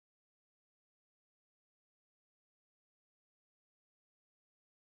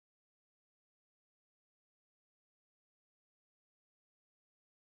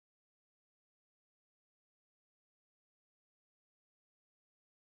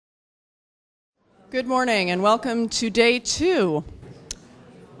Good morning and welcome to day 2.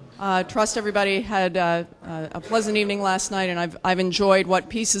 Trust everybody had a pleasant evening last night, and I've enjoyed what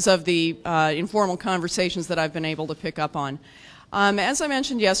pieces of the informal conversations that I've been able to pick up on. As I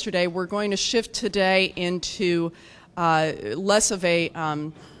mentioned yesterday, we're going to shift today into less of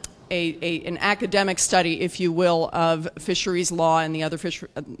an academic study, if you will, of fisheries law and the other fish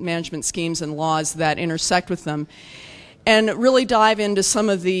management schemes and laws that intersect with them, and really dive into some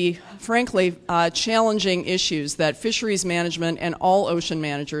of the, frankly, challenging issues that fisheries management and all ocean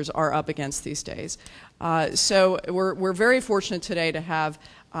managers are up against these days. So we're very fortunate today to have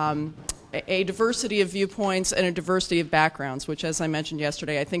a diversity of viewpoints and a diversity of backgrounds, which, as I mentioned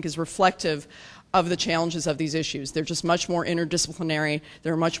yesterday, I think is reflective of the challenges of these issues. They're just much more interdisciplinary.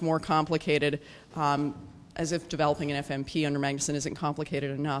 They're much more complicated, as if developing an FMP under Magnuson isn't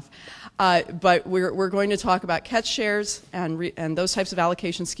complicated enough. But we're going to talk about catch shares and those types of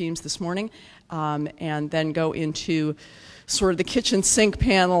allocation schemes this morning, and then go into sort of the kitchen sink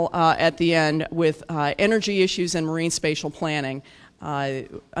panel at the end with energy issues and marine spatial planning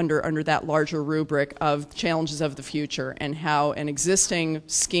under that larger rubric of challenges of the future and how an existing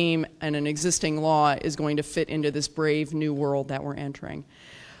scheme and an existing law is going to fit into this brave new world that we're entering.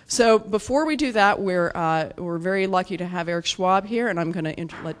 So before we do that, we're very lucky to have Eric Schwaab here, and I'm going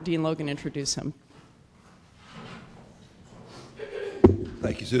to let Dean Logan introduce him.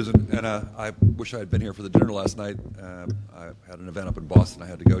 Thank you, Susan. And I wish I had been here for the dinner last night. I had an event up in Boston I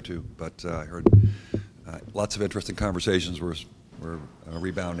had to go to, but I heard lots of interesting conversations were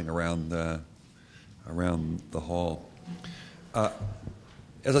rebounding around the hall.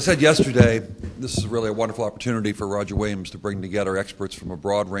 As I said yesterday, this is really a wonderful opportunity for Roger Williams to bring together experts from a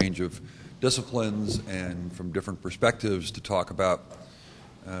broad range of disciplines and from different perspectives to talk about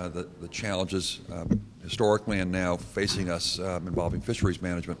the challenges historically and now facing us involving fisheries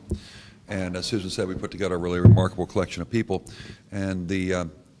management. And as Susan said, we put together a really remarkable collection of people, and the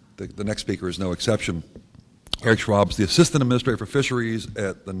next speaker is no exception. Eric Schwaab is the Assistant Administrator for Fisheries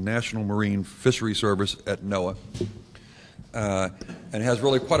at the National Marine Fisheries Service at NOAA. And has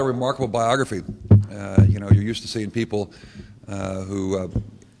really quite a remarkable biography. You're used to seeing people who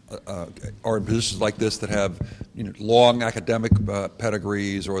are in positions like this that have long academic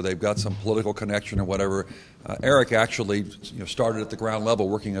pedigrees, or they've got some political connection or whatever. Eric actually started at the ground level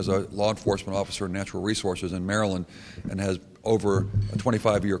working as a law enforcement officer in natural resources in Maryland, and has over a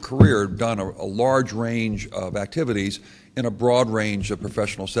 25-year career done a large range of activities in a broad range of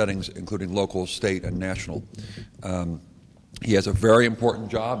professional settings, including local, state, and national. He has a very important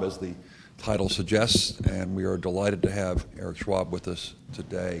job, as the title suggests, and we are delighted to have Eric Schwaab with us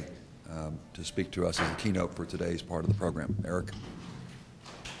today to speak to us as a keynote for today's part of the program. Eric.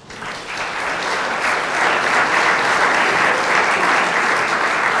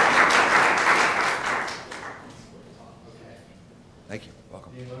 Thank you.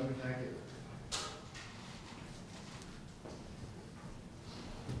 Welcome. Thank you.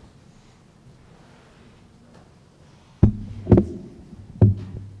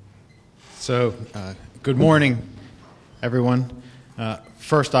 So, good morning, everyone.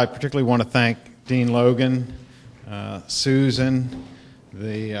 First, I particularly want to thank Dean Logan, Susan,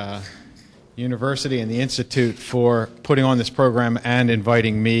 the university, and the Institute for putting on this program and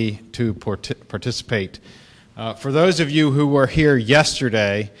inviting me to participate. For those of you who were here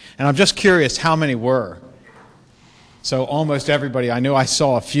yesterday, and I'm just curious how many were. So almost everybody. I know I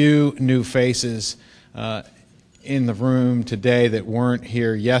saw a few new faces in the room today that weren't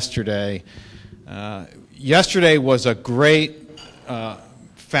here yesterday. Yesterday was a great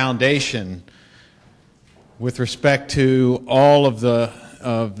foundation with respect to all of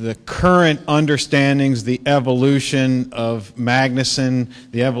the current understandings, the evolution of Magnuson,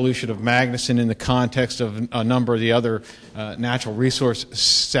 in the context of a number of the other natural resource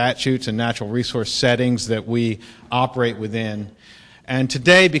statutes and natural resource settings that we operate within. And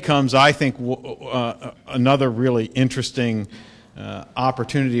today becomes, I think, another really interesting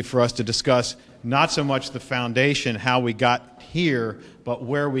opportunity for us to discuss not so much the foundation, how we got here, but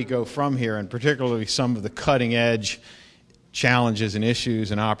where we go from here, and particularly some of the cutting-edge challenges and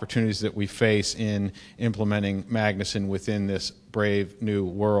issues and opportunities that we face in implementing Magnuson within this brave new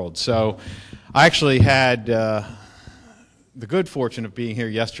world. So I actually had the good fortune of being here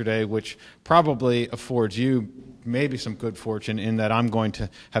yesterday, which probably affords you maybe some good fortune in that I'm going to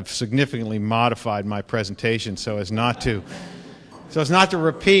have significantly modified my presentation so as not to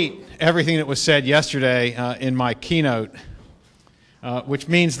repeat everything that was said yesterday in my keynote. which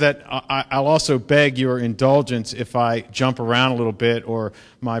means that I'll also beg your indulgence if I jump around a little bit or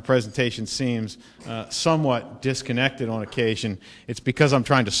my presentation seems somewhat disconnected on occasion. It's because I'm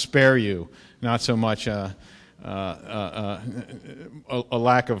trying to spare you, not so much a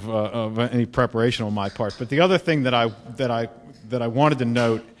lack of any preparation on my part. But the other thing that I wanted to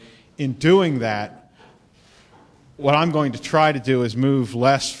note in doing that, what I'm going to try to do is move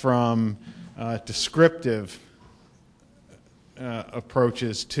less from descriptive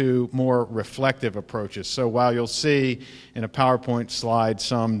approaches to more reflective approaches. So while you'll see in a PowerPoint slide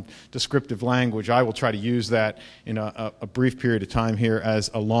some descriptive language, I will try to use that in a brief period of time here as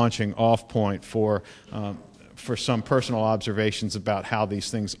a launching off point for some personal observations about how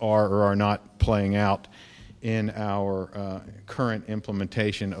these things are or are not playing out in our current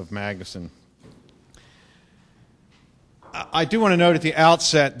implementation of Magnuson. I do want to note at the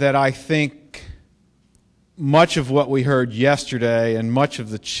outset that I think much of what we heard yesterday and much of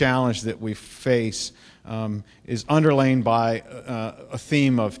the challenge that we face is underlain by a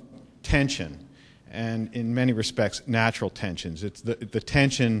theme of tension, and in many respects natural tensions. It's the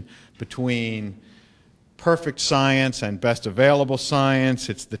tension between perfect science and best available science.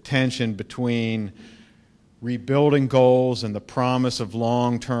 It's the tension between rebuilding goals and the promise of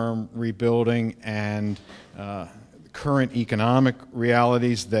long-term rebuilding and current economic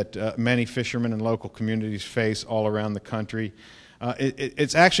realities that many fishermen and local communities face all around the country.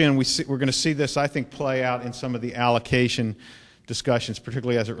 It's actually, and we're going to see this, I think, play out in some of the allocation discussions,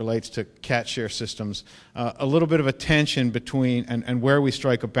 particularly as it relates to catch share systems, a little bit of a tension between, and where we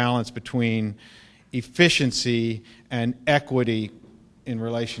strike a balance between efficiency and equity in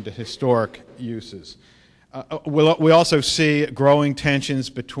relation to historic uses. We also see growing tensions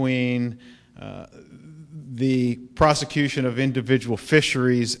between the prosecution of individual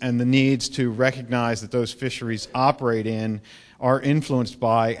fisheries and the needs to recognize that those fisheries operate in are influenced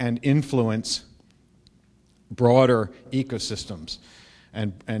by and influence broader ecosystems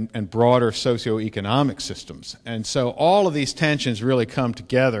and broader socioeconomic systems. And so all of these tensions really come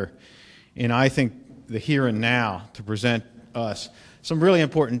together in, I think, the here and now to present us some really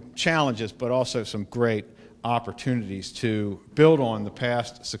important challenges, but also some great opportunities to build on the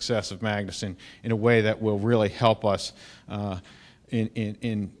past success of Magnuson in a way that will really help us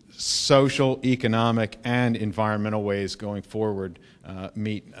in social, economic, and environmental ways going forward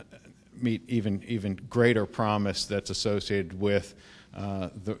meet even greater promise that's associated with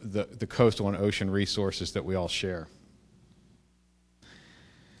the coastal and ocean resources that we all share.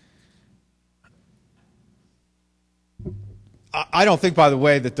 I don't think, by the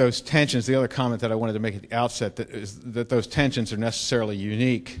way, that those tensions, the other comment that I wanted to make at the outset, that those tensions are necessarily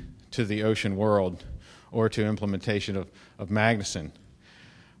unique to the ocean world or to implementation of Magnuson.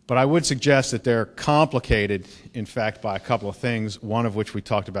 But I would suggest that they're complicated, in fact, by a couple of things, one of which we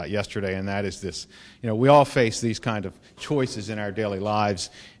talked about yesterday, and that is this. We all face these kind of choices in our daily lives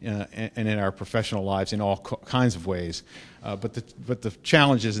and in our professional lives in all kinds of ways. But the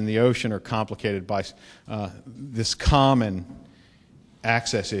challenges in the ocean are complicated by this common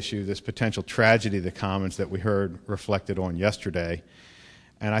access issue, this potential tragedy of the commons that we heard reflected on yesterday.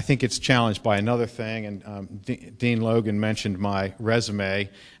 And I think it's challenged by another thing, and Dean Logan mentioned my resume,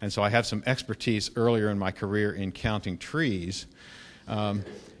 and so I have some expertise earlier in my career in counting trees.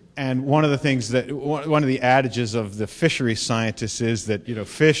 And one of the things that, one of the adages of the fisheries scientists is that,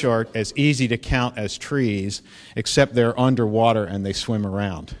 fish are as easy to count as trees, except they're underwater and they swim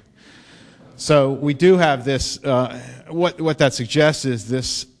around. So we do have this, what that suggests is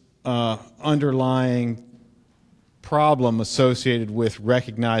this underlying problem associated with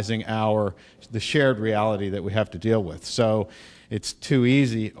recognizing the shared reality that we have to deal with. So it's too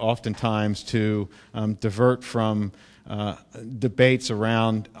easy oftentimes to divert from debates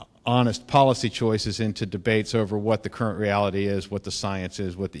around honest policy choices into debates over what the current reality is, what the science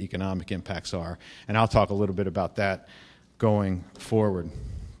is, what the economic impacts are. And I'll talk a little bit about that going forward.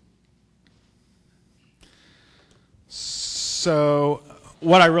 So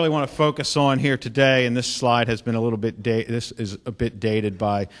what I really want to focus on here today, and this slide has been a little bit this is a bit dated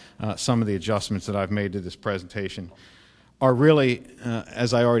by some of the adjustments that I've made to this presentation, are really,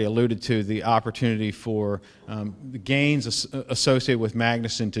 as I already alluded to, the opportunity for the gains associated with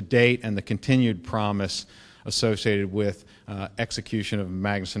Magnuson to date and the continued promise associated with execution of the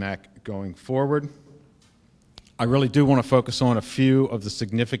Magnuson Act going forward. I really do want to focus on a few of the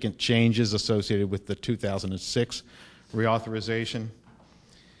significant changes associated with the 2006 reauthorization.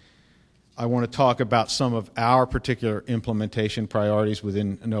 I want to talk about some of our particular implementation priorities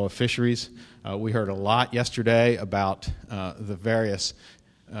within NOAA Fisheries. We heard a lot yesterday about the various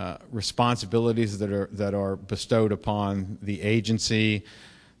responsibilities that are bestowed upon the agency,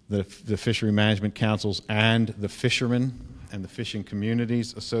 the fishery management councils, and the fishermen and the fishing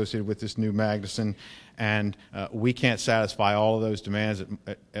communities associated with this new Magnuson. And we can't satisfy all of those demands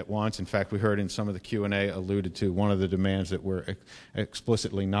at once. In fact, we heard in some of the Q&A alluded to one of the demands that we're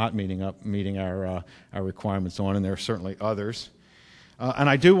explicitly not meeting our requirements on, and there are certainly others. And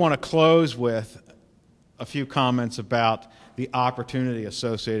I do want to close with a few comments about the opportunity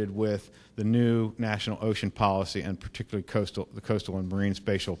associated with the new national ocean policy, and particularly the coastal and marine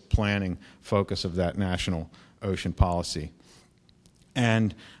spatial planning focus of that national ocean policy.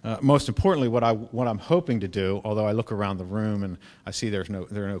 And most importantly, what I'm hoping to do, although I look around the room and I see there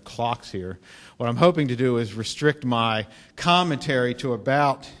are no clocks here, what I'm hoping to do is restrict my commentary to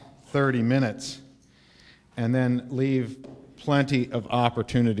about 30 minutes, and then leave plenty of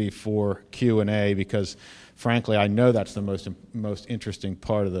opportunity for Q&A, because frankly, I know that's the most interesting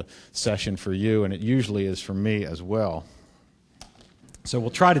part of the session for you, and it usually is for me as well. So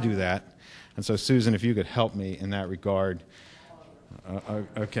we'll try to do that. And so, Susan, if you could help me in that regard.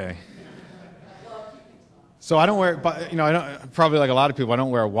 Okay. So I don't wear, probably like a lot of people, I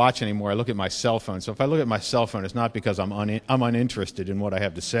don't wear a watch anymore. I look at my cell phone. So if I look at my cell phone, it's not because I'm uninterested in what I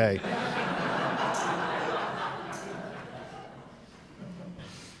have to say.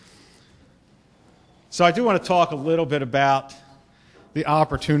 So I do want to talk a little bit about the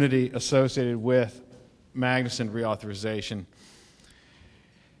opportunity associated with Magnuson reauthorization.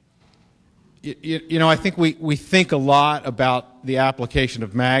 I think we think a lot about the application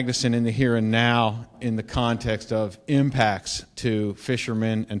of Magnuson in the here and now in the context of impacts to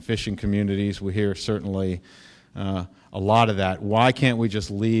fishermen and fishing communities. We hear certainly a lot of that. Why can't we just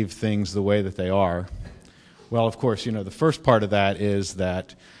leave things the way that they are? Well, of course, the first part of that is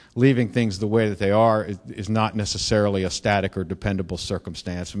that leaving things the way that they are is not necessarily a static or dependable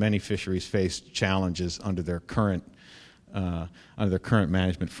circumstance. Many fisheries face challenges under their current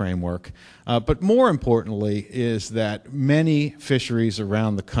management framework. But more importantly is that many fisheries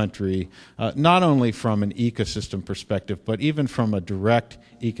around the country, not only from an ecosystem perspective, but even from a direct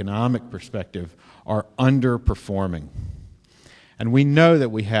economic perspective, are underperforming. And we know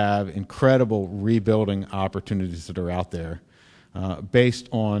that we have incredible rebuilding opportunities that are out there based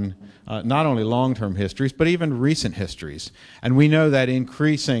on not only long-term histories, but even recent histories. And we know that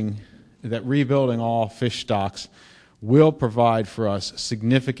rebuilding all fish stocks will provide for us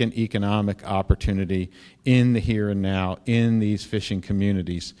significant economic opportunity in the here and now in these fishing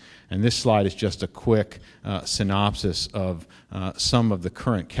communities. And this slide is just a quick synopsis of some of the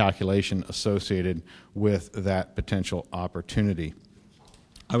current calculation associated with that potential opportunity.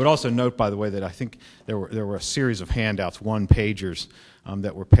 I would also note, by the way, that I think there were a series of handouts, one-pagers,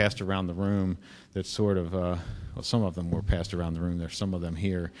 that were passed around the room that sort of, some of them were passed around the room, there's some of them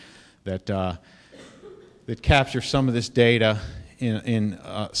here, that capture some of this data in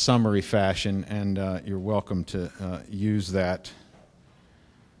summary fashion, and you're welcome to use that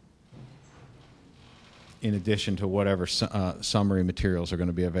in addition to whatever summary materials are going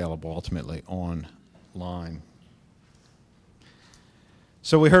to be available ultimately online.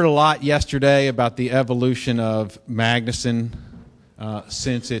 So we heard a lot yesterday about the evolution of Magnuson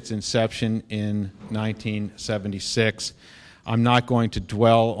since its inception in 1976. I'm not going to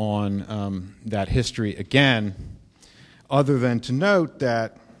dwell on that history again, other than to note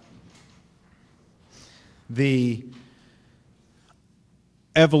that the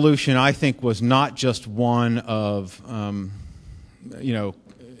evolution, I think, was not just one of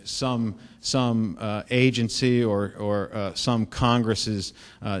some agency or some Congress's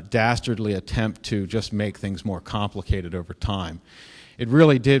dastardly attempt to just make things more complicated over time. It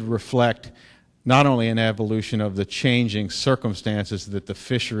really did reflect not only an evolution of the changing circumstances that the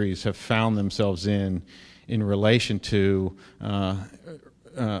fisheries have found themselves in relation to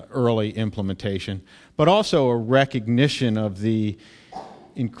early implementation, but also a recognition of the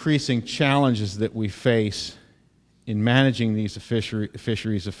increasing challenges that we face in managing these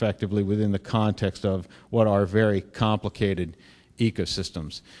fisheries effectively within the context of what are very complicated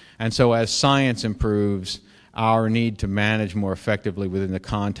ecosystems. And so as science improves, our need to manage more effectively within the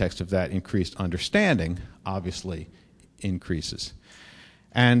context of that increased understanding obviously increases.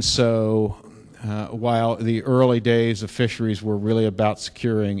 And so while the early days of fisheries were really about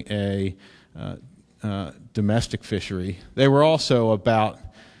securing a domestic fishery, they were also about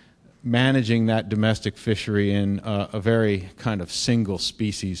managing that domestic fishery in a very kind of single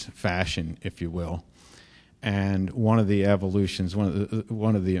species fashion, if you will. And one of the evolutions,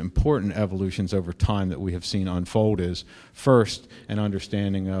 one of the important evolutions over time that we have seen unfold is, first, an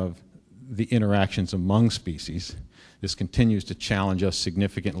understanding of the interactions among species. This continues to challenge us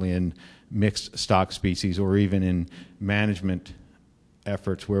significantly in mixed stock species or even in management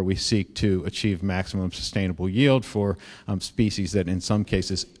efforts where we seek to achieve maximum sustainable yield for species that in some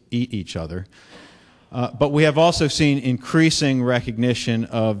cases eat each other. But we have also seen increasing recognition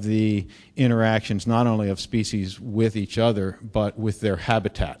of the interactions not only of species with each other but with their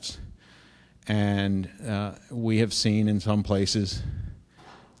habitats. And we have seen in some places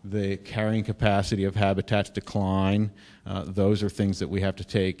the carrying capacity of habitats decline. Those are things that we have to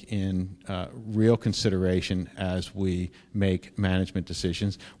take in real consideration as we make management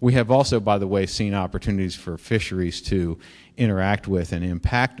decisions. We have also, by the way, seen opportunities for fisheries to interact with and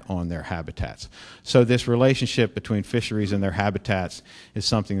impact on their habitats. So this relationship between fisheries and their habitats is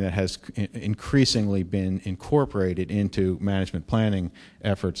something that has increasingly been incorporated into management planning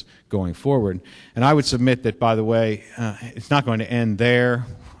efforts going forward. And I would submit that, by the way, it's not going to end there.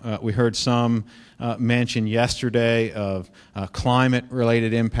 We heard some mention yesterday of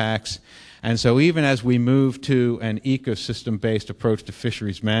climate-related impacts. And so even as we move to an ecosystem-based approach to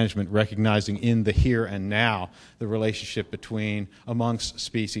fisheries management, recognizing in the here and now the relationship amongst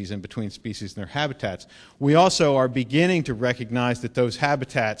species and between species and their habitats, we also are beginning to recognize that those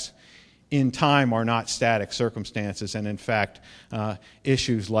habitats in time are not static circumstances, and in fact,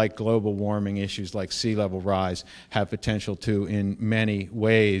 issues like global warming, issues like sea level rise have potential to, in many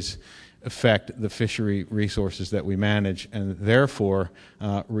ways, affect the fishery resources that we manage, and therefore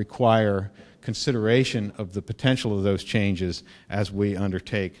require consideration of the potential of those changes as we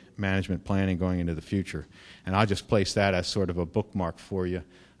undertake management planning going into the future. And I'll just place that as sort of a bookmark for you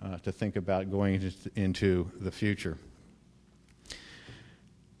to think about going into the future.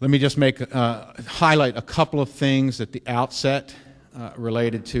 Let me just highlight a couple of things at the outset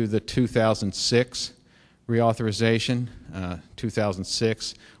related to the 2006 reauthorization,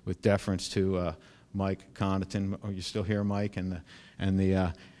 2006, with deference to Mike Condon. Are you still here, Mike? And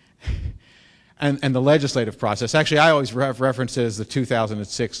the legislative process. Actually, I always reference it as the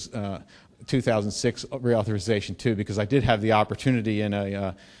 2006 reauthorization too, because I did have the opportunity in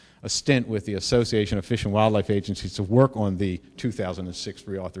a stint with the Association of Fish and Wildlife Agencies to work on the 2006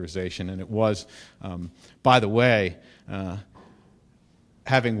 reauthorization, and it was, by the way,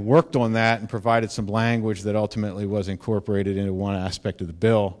 having worked on that and provided some language that ultimately was incorporated into one aspect of the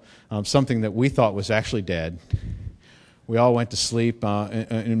bill, something that we thought was actually dead. We all went to sleep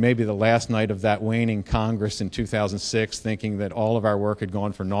in maybe the last night of that waning Congress in 2006 thinking that all of our work had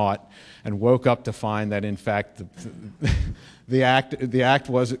gone for naught, and woke up to find that in fact the act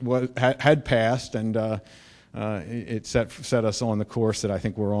had passed, and it set us on the course that I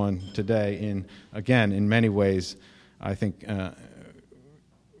think we're on today, in many ways, I think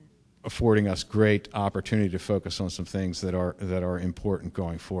affording us great opportunity to focus on some things that are important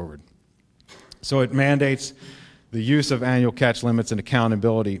going forward. So it mandates the use of annual catch limits and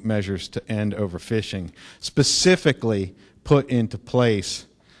accountability measures to end overfishing, specifically put into place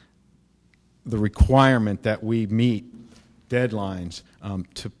the requirement that we meet deadlines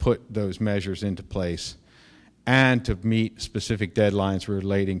to put those measures into place, and to meet specific deadlines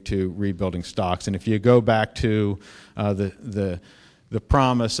relating to rebuilding stocks. And if you go back to the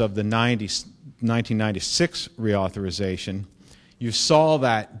promise of the 1996 reauthorization, you saw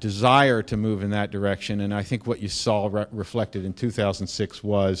that desire to move in that direction, and I think what you saw reflected in 2006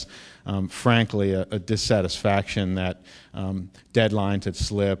 was, frankly, a dissatisfaction that deadlines had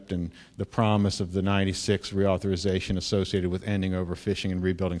slipped, and the promise of the 96 reauthorization associated with ending overfishing and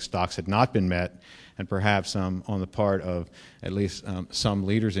rebuilding stocks had not been met, and perhaps on the part of at least some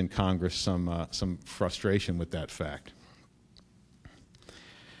leaders in Congress, some frustration with that fact.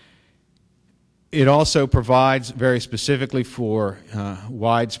 It also provides very specifically for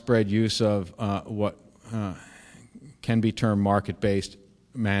widespread use of what can be termed market-based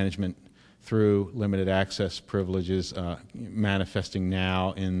management through limited access privileges, manifesting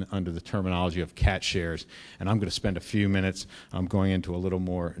now under the terminology of cat shares. And I'm going to spend a few minutes going into a little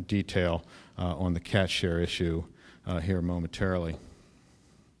more detail on the cat share issue here momentarily.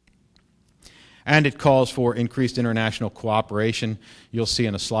 And it calls for increased international cooperation. You'll see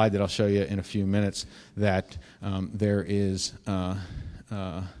in a slide that I'll show you in a few minutes that there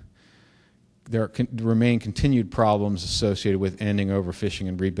remain continued problems associated with ending overfishing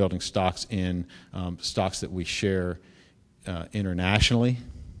and rebuilding stocks in stocks that we share internationally.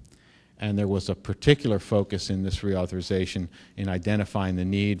 and there was a particular focus in this reauthorization in identifying the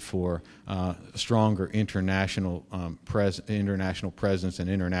need for stronger international presence and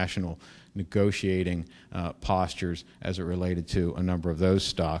international negotiating postures as it related to a number of those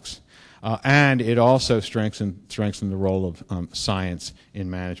stocks. And it also strengthened the role of science in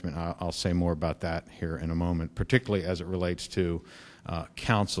management. I'll say more about that here in a moment, particularly as it relates to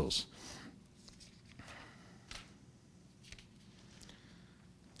councils.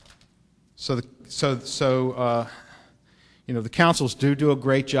 So the councils do a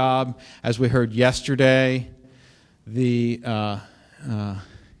great job. As we heard yesterday, the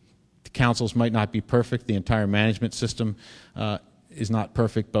councils might not be perfect. The entire management system is not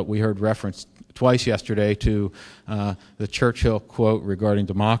perfect, but we heard reference twice yesterday to the Churchill quote regarding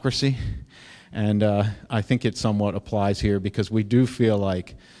democracy, and I think it somewhat applies here because we do feel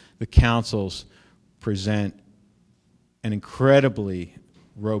like the councils present an incredibly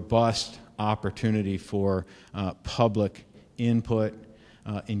robust opportunity for public input,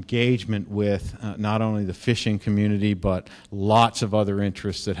 engagement with not only the fishing community but lots of other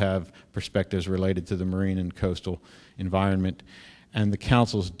interests that have perspectives related to the marine and coastal environment. And the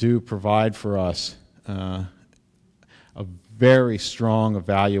councils do provide for us a very strong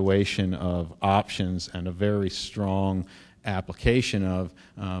evaluation of options and a very strong application of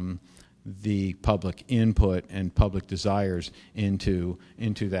the public input and public desires into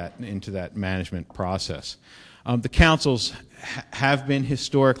that management process. The councils have been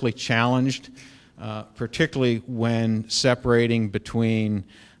historically challenged, particularly when separating between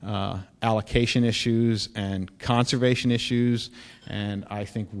allocation issues and conservation issues, and I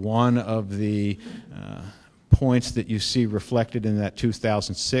think one of the points that you see reflected in that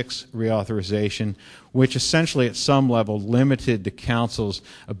 2006 reauthorization, which essentially at some level limited the council's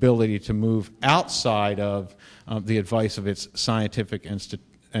ability to move outside of the advice of its scientific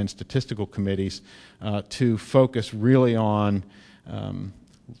and statistical committees to focus really on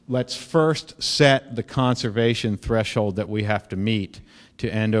let's first set the conservation threshold that we have to meet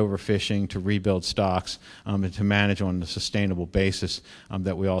to end overfishing, to rebuild stocks, and to manage on a sustainable basis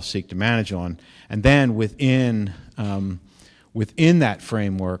that we all seek to manage on. And then within that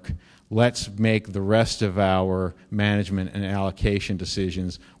framework, let's make the rest of our management and allocation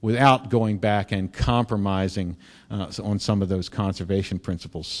decisions without going back and compromising on some of those conservation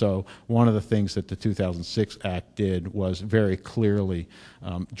principles. So one of the things that the 2006 Act did was very clearly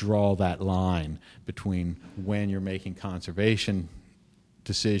draw that line between when you're making conservation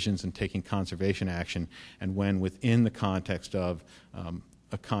decisions and taking conservation action, and when within the context of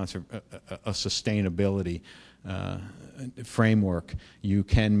a sustainability framework, you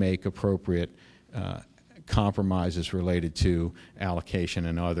can make appropriate compromises related to allocation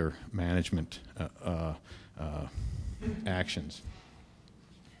and other management actions.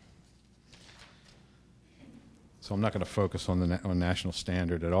 So I'm not going to focus on on national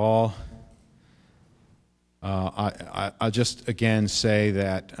standard at all. I'll just again say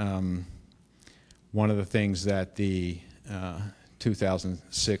that one of the things that the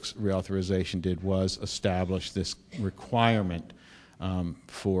 2006 reauthorization did was establish this requirement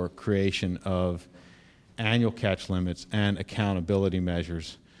for creation of annual catch limits and accountability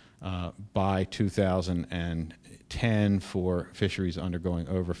measures by 2010 for fisheries undergoing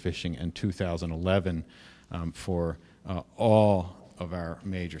overfishing and 2011 for all of our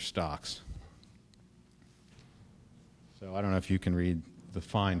major stocks. So I don't know if you can read the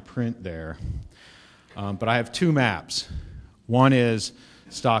fine print there, but I have two maps. One is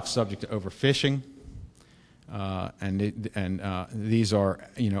stocks subject to overfishing, and these are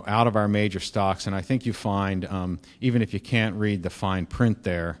out of our major stocks. And I think you find, even if you can't read the fine print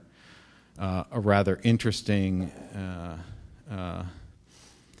there, a rather interesting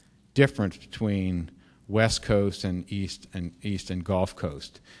difference between West Coast and East and Gulf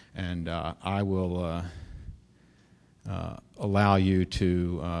Coast. And I will allow you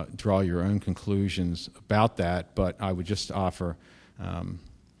to draw your own conclusions about that, but I would just offer a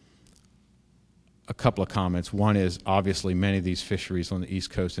couple of comments. One is, obviously, many of these fisheries on the East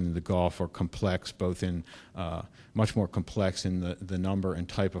Coast and in the Gulf are complex, both in much more complex in the number and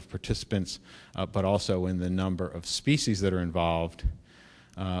type of participants, but also in the number of species that are involved.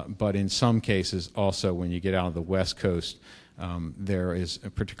 But in some cases, also, when you get out of the West Coast, there is,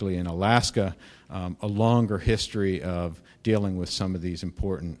 particularly in Alaska, a longer history of dealing with some of these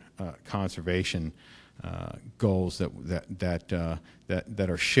important conservation goals that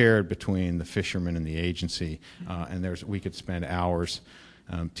are shared between the fishermen and the agency. And we could spend hours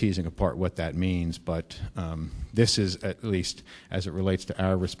teasing apart what that means, but this is, at least as it relates to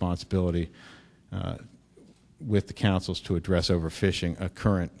our responsibility, with the councils to address overfishing, a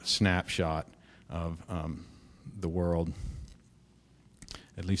current snapshot of the world,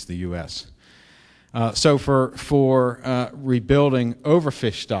 at least the U.S. So for rebuilding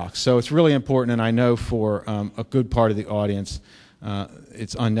overfished stocks, so it's really important, and I know for a good part of the audience,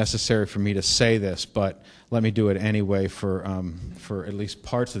 it's unnecessary for me to say this, but let me do it anyway for at least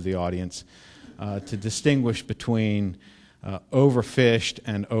parts of the audience, to distinguish between overfished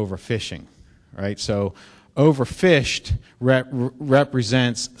and overfishing, right? So overfished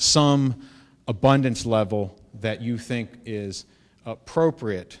represents some abundance level that you think is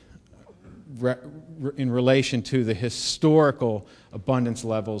appropriate in relation to the historical abundance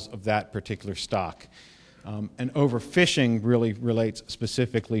levels of that particular stock. And overfishing really relates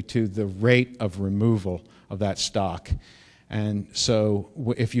specifically to the rate of removal of that stock. And so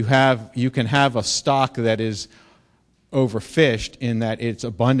if you can have a stock that is overfished in that its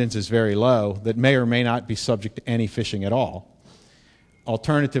abundance is very low, that may or may not be subject to any fishing at all.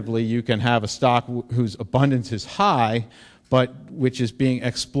 Alternatively, you can have a stock whose abundance is high, but which is being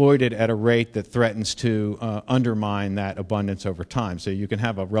exploited at a rate that threatens to undermine that abundance over time. So you can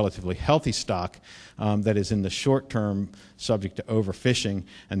have a relatively healthy stock that is in the short term subject to overfishing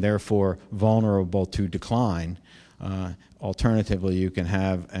and therefore vulnerable to decline. Alternatively, you can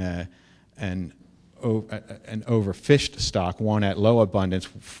have an overfished stock, one at low abundance,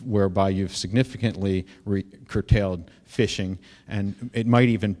 whereby you've significantly curtailed fishing, and it might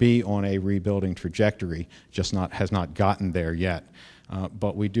even be on a rebuilding trajectory, just has not gotten there yet.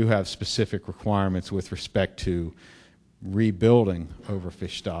 But we do have specific requirements with respect to rebuilding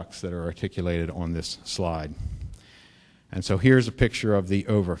overfished stocks that are articulated on this slide. And so here's a picture of the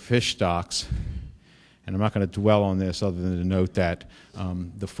overfished stocks. And I'm not going to dwell on this other than to note that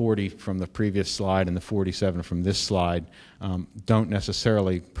the 40 from the previous slide and the 47 from this slide don't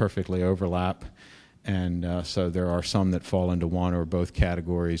necessarily perfectly overlap. And so there are some that fall into one or both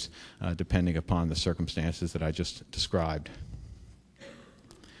categories depending upon the circumstances that I just described.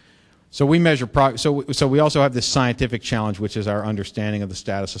 So we measure so we also have this scientific challenge, which is our understanding of the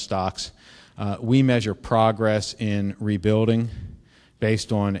status of stocks. We measure progress in rebuilding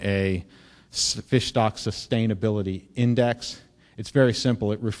based on a fish stock sustainability index. It's very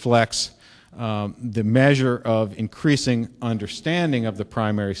simple. It reflects the measure of increasing understanding of the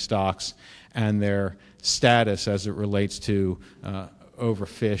primary stocks and their status as it relates to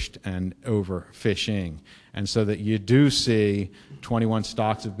overfished and overfishing. And so that you do see 21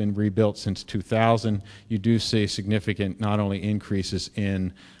 stocks have been rebuilt since 2000. You do see significant not only increases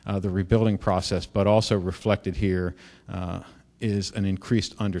in the rebuilding process, but also reflected here is an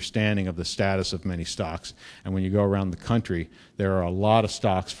increased understanding of the status of many stocks. And when you go around the country, there are a lot of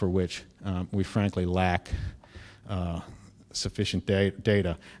stocks for which we frankly lack sufficient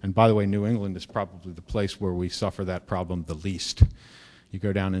data. And by the way, New England is probably the place where we suffer that problem the least. You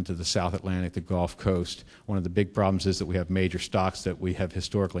go down into the South Atlantic, the Gulf Coast, one of the big problems is that we have major stocks that we have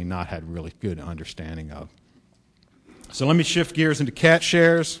historically not had really good understanding of. So let me shift gears into cat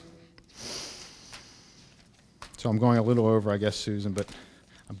shares. So I'm going a little over, I guess, Susan, but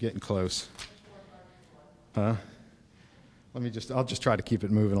I'm getting close. I'll just try to keep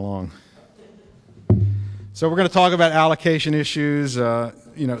it moving along. So we're going to talk about allocation issues.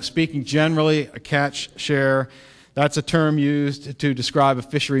 Speaking generally, a catch share, that's a term used to describe a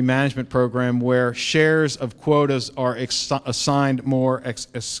fishery management program where shares of quotas are assigned more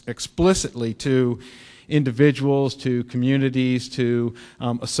explicitly to individuals, to communities, to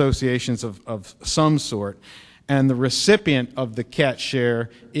associations of some sort. And the recipient of the catch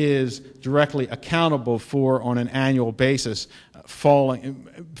share is directly accountable for, on an annual basis,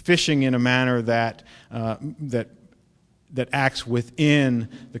 fishing in a manner that acts within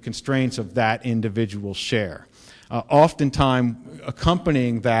the constraints of that individual share. Oftentimes,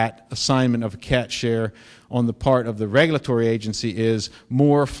 accompanying that assignment of a catch share on the part of the regulatory agency is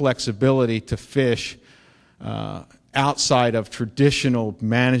more flexibility to fish outside of traditional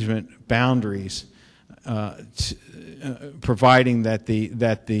management boundaries, providing that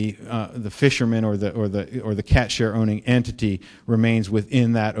the fisherman or the catch share owning entity remains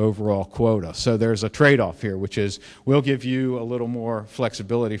within that overall quota. So there's a trade-off here, which is we'll give you a little more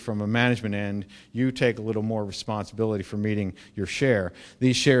flexibility from a management end. You take a little more responsibility for meeting your share.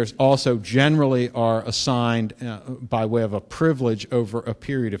 These shares also generally are assigned by way of a privilege over a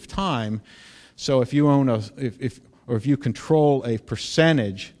period of time. So if you own if you control a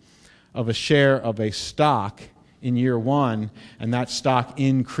percentage of a share of a stock in year one, and that stock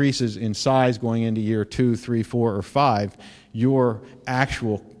increases in size going into year 2, 3, 4, or 5, your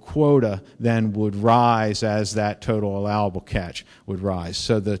actual quota then would rise as that total allowable catch would rise.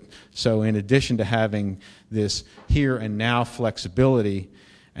 So in addition to having this here and now flexibility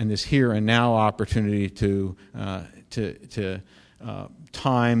and this here and now opportunity to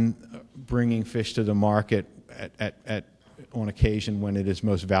time bringing fish to the market on occasion when it is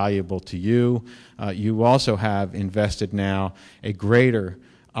most valuable to you, you also have invested now a greater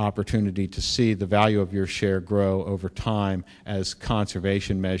opportunity to see the value of your share grow over time as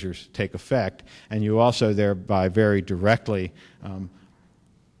conservation measures take effect, and you also thereby very directly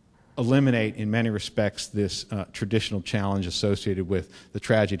eliminate in many respects this traditional challenge associated with the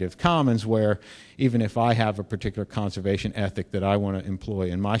tragedy of commons, where even if I have a particular conservation ethic that I want to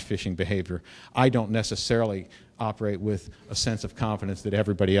employ in my fishing behavior, I don't necessarily operate with a sense of confidence that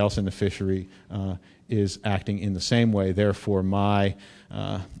everybody else in the fishery is acting in the same way. Therefore, my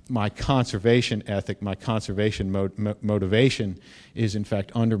conservation ethic, my conservation motivation is in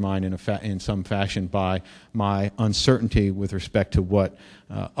fact undermined in some fashion by my uncertainty with respect to what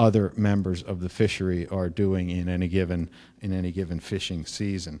other members of the fishery are doing in any given fishing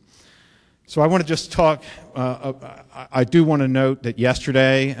season. So I want to just talk, I do want to note that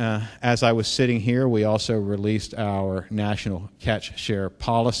yesterday, as I was sitting here, we also released our National Catch Share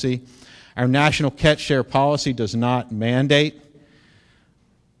Policy. Our National Catch Share Policy does not mandate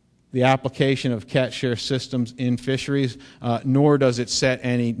the application of catch share systems in fisheries, nor does it set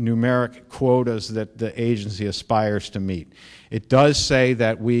any numeric quotas that the agency aspires to meet. It does say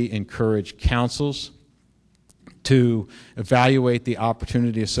that we encourage councils to evaluate the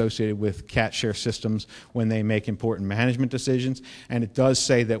opportunity associated with catch share systems when they make important management decisions, and it does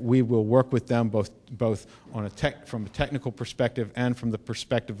say that we will work with them both on from a technical perspective and from the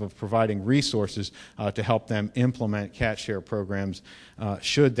perspective of providing resources to help them implement catch share programs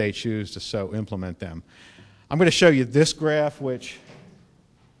should they choose to so implement them. I'm going to show you this graph, which,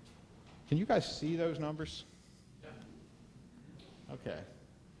 can you guys see those numbers? Okay.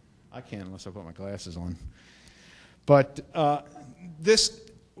 I can't unless I put my glasses on. But this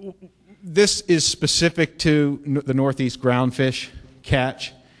is specific to the Northeast groundfish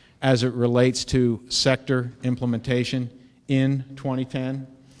catch as it relates to sector implementation in 2010.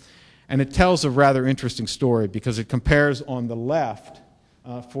 And it tells a rather interesting story because it compares on the left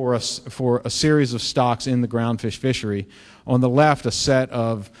for a series of stocks in the groundfish fishery. On the left, a set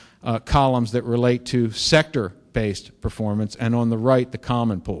of columns that relate to sector-based performance, and on the right, the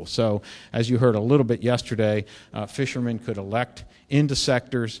common pool. So, as you heard a little bit yesterday, fishermen could elect into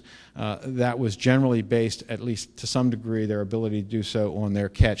sectors. That was generally based, at least to some degree, their ability to do so on their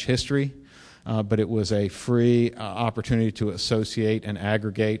catch history. But it was a free opportunity to associate and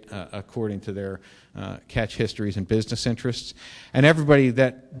aggregate according to their catch histories and business interests. And everybody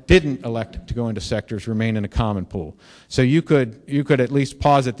that didn't elect to go into sectors remained in a common pool. So you could at least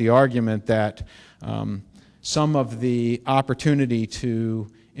posit the argument that some of the opportunity to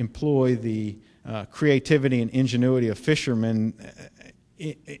employ the creativity and ingenuity of fishermen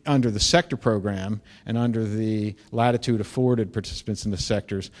under the sector program and under the latitude afforded participants in the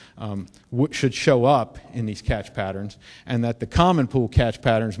sectors should show up in these catch patterns, and that the common pool catch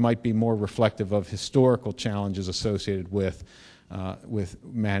patterns might be more reflective of historical challenges associated with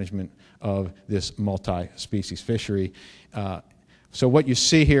management of this multi-species fishery. So what you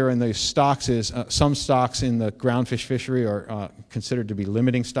see here in these stocks is some stocks in the groundfish fishery are considered to be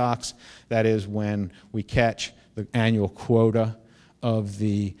limiting stocks. That is, when we catch the annual quota of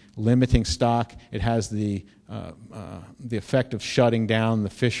the limiting stock, it has the effect of shutting down the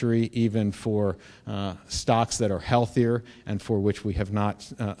fishery even for stocks that are healthier and for which we have not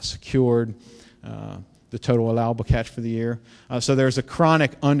secured the total allowable catch for the year. So there's a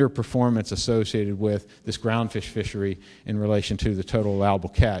chronic underperformance associated with this groundfish fishery in relation to the total allowable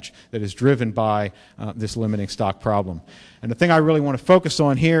catch that is driven by this limiting stock problem. And the thing I really want to focus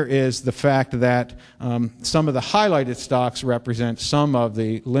on here is the fact that some of the highlighted stocks represent some of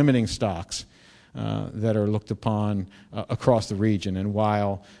the limiting stocks that are looked upon across the region. And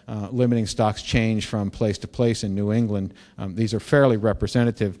while limiting stocks change from place to place in New England, these are fairly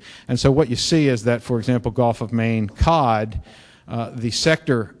representative. And so what you see is that, for example, Gulf of Maine cod, the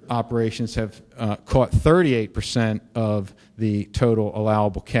sector operations have caught 38% of the total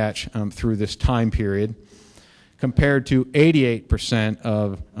allowable catch through this time period, compared to 88%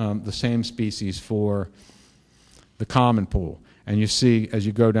 of the same species for the common pool. And you see, as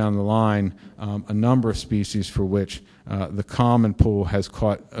you go down the line, a number of species for which the common pool has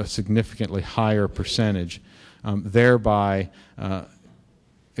caught a significantly higher percentage, thereby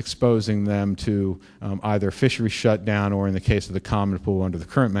exposing them to either fishery shutdown or, in the case of the common pool under the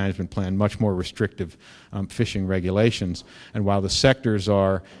current management plan, much more restrictive fishing regulations. And while the sectors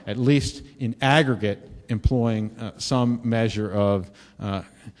are, at least in aggregate, employing some measure of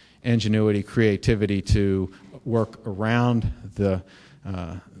ingenuity, creativity to work around the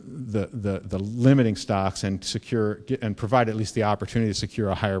limiting stocks and secure and provide at least the opportunity to secure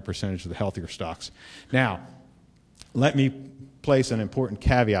a higher percentage of the healthier stocks. Now, let me place an important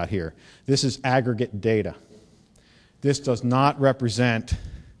caveat here. This is aggregate data. This does not represent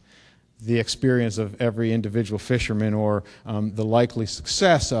the experience of every individual fisherman or the likely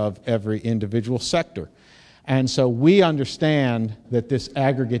success of every individual sector. And so we understand that this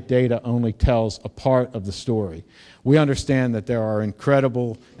aggregate data only tells a part of the story. We understand that there are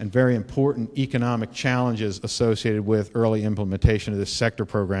incredible and very important economic challenges associated with early implementation of this sector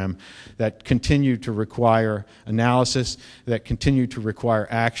program that continue to require analysis, that continue to require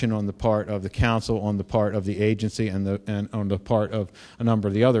action on the part of the council, on the part of the agency, and on the part of a number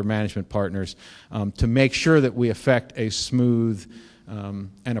of the other management partners to make sure that we effect a smooth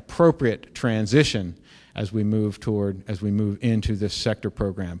and appropriate transition as we move into this sector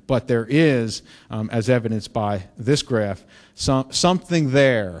program. But there is, as evidenced by this graph, something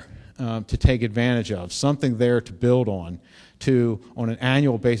there to take advantage of, something there to build on an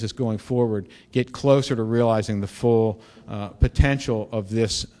annual basis going forward, get closer to realizing the full potential of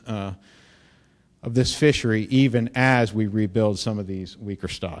this fishery, even as we rebuild some of these weaker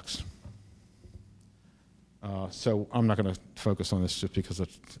stocks. So I'm not going to focus on this just because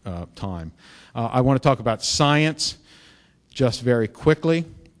of time. I want to talk about science just very quickly.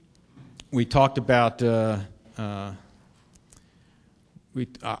 We talked about, I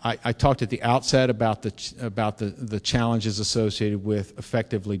talked at the outset about the challenges associated with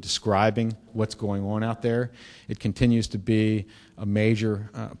effectively describing what's going on out there. It continues to be a major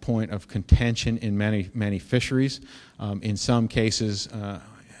point of contention in many fisheries. In some cases,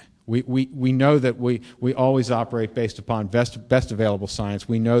 we know that we always operate based upon best available science.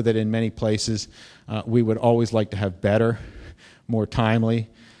 We know that in many places we would always like to have better, more timely,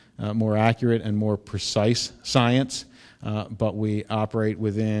 more accurate, and more precise science, but we operate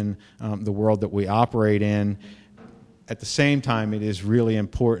within the world that we operate in. At the same time, it is really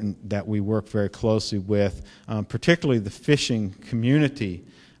important that we work very closely with particularly the fishing community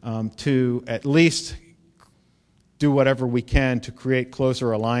to at least do whatever we can to create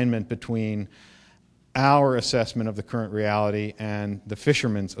closer alignment between our assessment of the current reality and the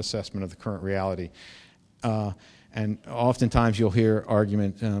fishermen's assessment of the current reality. And oftentimes you'll hear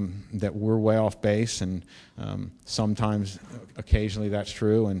argument that we're way off base, and sometimes, occasionally that's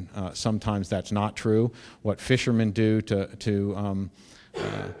true, and sometimes that's not true. What fishermen do to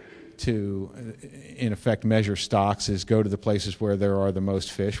in effect measure stocks is go to the places where there are the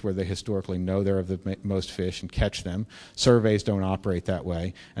most fish, where they historically know there are the most fish, and catch them. Surveys don't operate that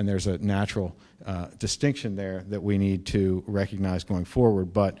way, and there's a natural distinction there that we need to recognize going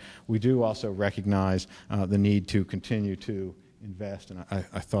forward. But we do also recognize the need to continue to invest, and I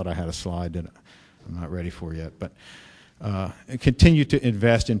thought I had a slide that I'm not ready for yet, but continue to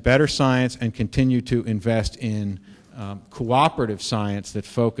invest in better science and continue to invest in cooperative science that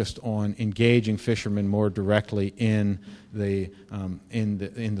focused on engaging fishermen more directly in the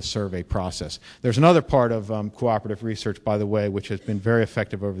survey process. There's another part of cooperative research, by the way, which has been very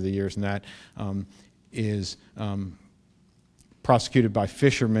effective over the years, and that is prosecuted by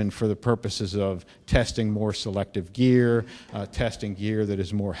fishermen for the purposes of testing more selective gear, testing gear that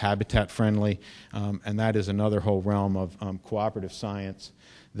is more habitat friendly, and that is another whole realm of cooperative science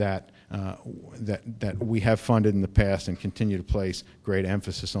that we have funded in the past and continue to place great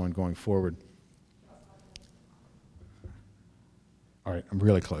emphasis on going forward. All right, I'm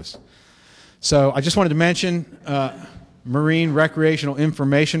really close. So I just wanted to mention Marine Recreational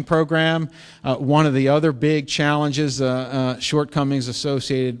Information Program. One of the other big challenges, shortcomings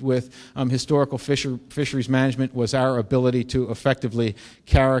associated with historical fisheries management was our ability to effectively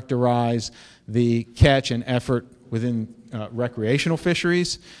characterize the catch and effort within recreational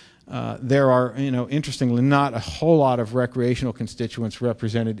fisheries. There are, interestingly, not a whole lot of recreational constituents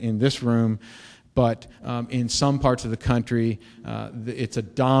represented in this room, but in some parts of the country, it's a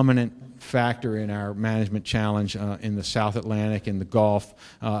dominant factor in our management challenge in the South Atlantic, in the Gulf,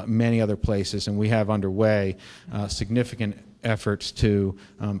 many other places, and we have underway significant efforts to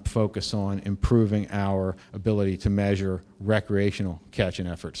focus on improving our ability to measure recreational catch and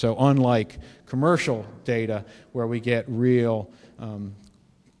effort. So unlike commercial data where we get real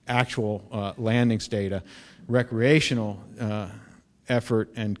actual landings data, recreational effort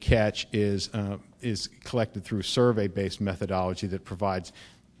and catch is collected through survey-based methodology that provides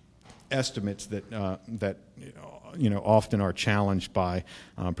estimates that often are challenged by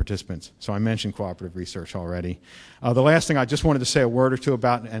participants. So I mentioned cooperative research already. The last thing I just wanted to say a word or two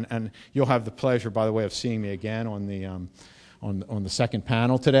about, and you'll have the pleasure, by the way, of seeing me again on the second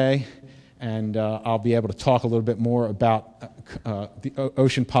panel today, and I'll be able to talk a little bit more about the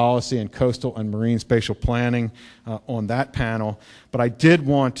ocean policy and coastal and marine spatial planning on that panel. But I did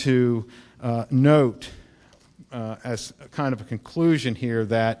want to note, as kind of a conclusion here,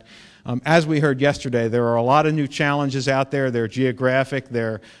 that as we heard yesterday, there are a lot of new challenges out there. They're geographic,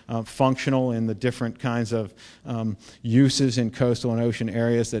 they're functional in the different kinds of uses in coastal and ocean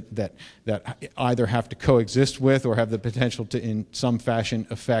areas that either have to coexist with or have the potential to, in some fashion,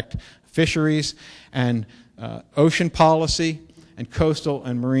 affect fisheries. And ocean policy and coastal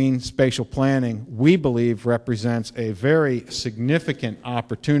and marine spatial planning, we believe, represents a very significant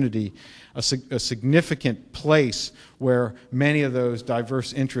opportunity, a significant place where many of those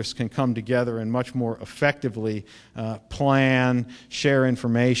diverse interests can come together and much more effectively plan, share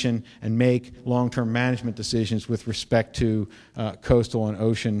information, and make long-term management decisions with respect to coastal and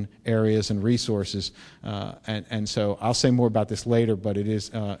ocean areas and resources. And so I'll say more about this later, but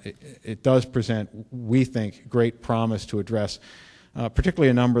it does present, we think, great promise to address particularly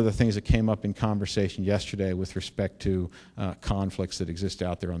a number of the things that came up in conversation yesterday with respect to conflicts that exist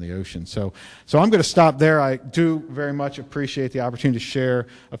out there on the ocean. So I'm going to stop there. I do very much appreciate the opportunity to share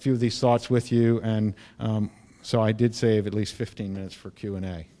a few of these thoughts with you, and so I did save at least 15 minutes for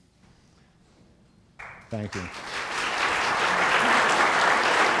Q&A. Thank you.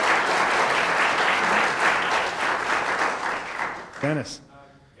 Dennis.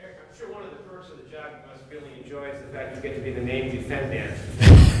 You get to be the named defendant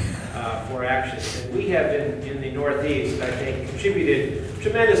for action. And we have in the Northeast, I think, contributed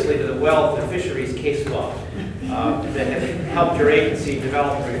tremendously to the wealth of fisheries case law that has helped your agency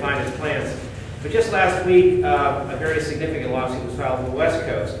develop and refine its plans. But just last week, a very significant lawsuit was filed on the West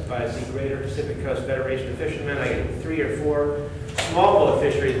Coast by the Greater Pacific Coast Federation of Fishermen. I get 3 or 4 smallholder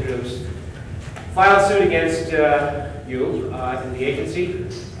fisheries groups filed suit against you in the agency,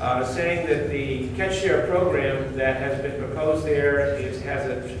 saying that the catch share program that has been proposed there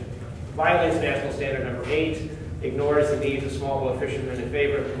violates national standard number 8, ignores the needs of smallholder fishermen in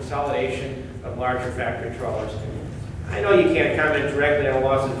favor of consolidation of larger factory trawlers. I know you can't comment directly on a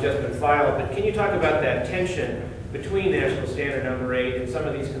lawsuit that's just been filed, but can you talk about that tension between national standard number 8 and some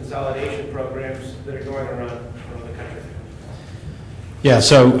of these consolidation programs that are going around the country? Yeah,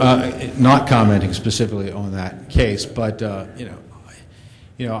 so not commenting specifically on that case, but I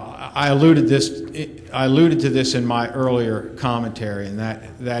alluded to this in my earlier commentary, and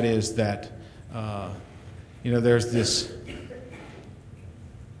that is that there's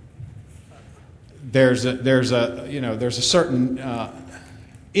a certain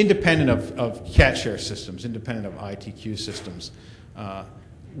independent of catch share systems, independent of ITQ systems.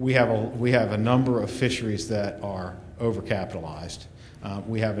 We have a number of fisheries that are overcapitalized.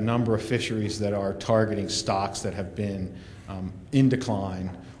 We have a number of fisheries that are targeting stocks that have been in decline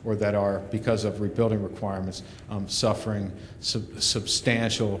or that are, because of rebuilding requirements, suffering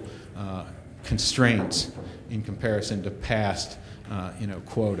substantial constraints in comparison to past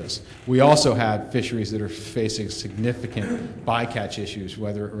quotas. We also have fisheries that are facing significant bycatch issues,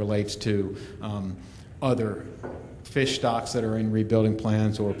 whether it relates to other fish stocks that are in rebuilding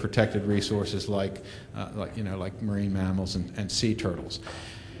plans or protected resources like marine mammals and sea turtles.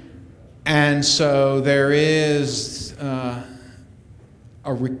 And so there is a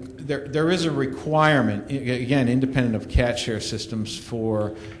requirement, again, independent of catch share systems,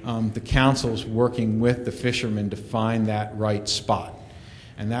 for the councils working with the fishermen to find that right spot.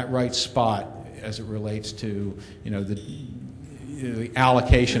 And that right spot, as it relates to the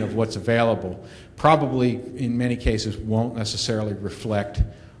allocation of what's available, probably in many cases won't necessarily reflect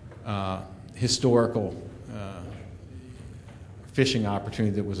historical fishing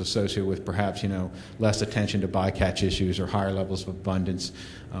opportunity that was associated with perhaps less attention to bycatch issues or higher levels of abundance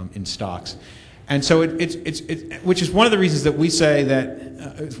in stocks. And so which is one of the reasons that we say that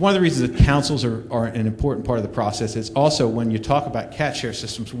it's one of the reasons that councils are an important part of the process. It's also, when you talk about catch share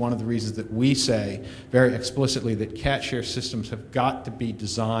systems, one of the reasons that we say very explicitly that catch share systems have got to be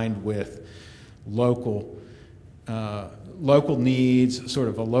designed with local needs, sort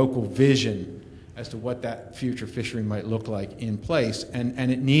of a local vision as to what that future fishery might look like in place, and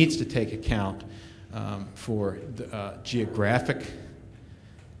it needs to take account for geographic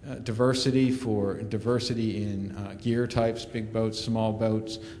diversity, for diversity in gear types, big boats, small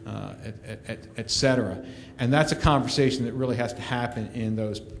boats, et cetera. And that's a conversation that really has to happen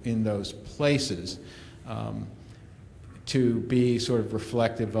in those places. to be sort of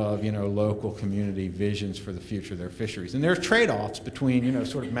reflective of, local community visions for the future of their fisheries. And there are trade-offs between,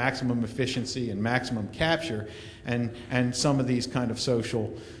 sort of maximum efficiency and maximum capture and some of these kind of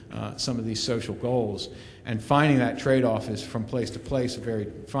social goals. And finding that trade-off is from place to place,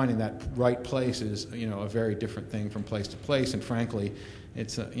 finding that right place is, a very different thing from place to place. And frankly,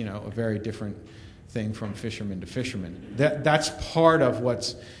 it's a very different thing from fisherman to fisherman. That's part of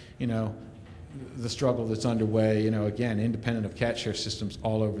what's, the struggle that's underway, again, independent of catch share systems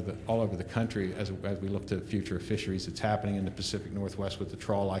all over the country as we look to the future of fisheries. It's happening in the Pacific Northwest with the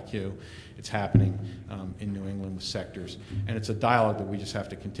trawl IQ. It's happening in New England with sectors. And it's a dialogue that we just have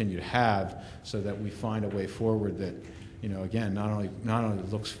to continue to have so that we find a way forward that, again, not only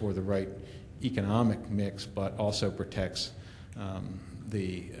looks for the right economic mix, but also protects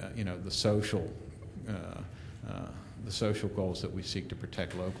the social goals that we seek to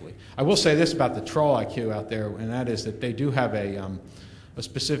protect locally. I will say this about the trawl IQ out there, and that is that they do have a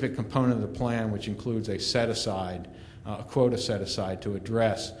specific component of the plan which includes a set-aside, a quota set-aside to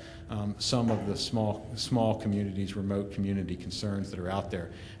address some of the small communities, remote community concerns that are out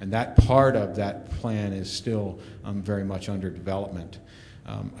there. And that part of that plan is still very much under development.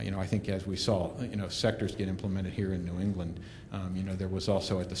 I think as we saw, sectors get implemented here in New England, there was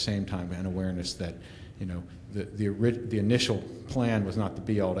also at the same time an awareness that, the initial plan was not the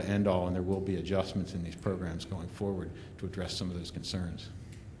be-all to end-all, and there will be adjustments in these programs going forward to address some of those concerns.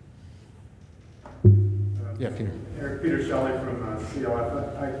 Yeah, Peter. Eric, Peter Shelley from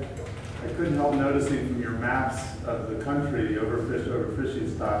CLF. I couldn't help noticing from your maps of the country, the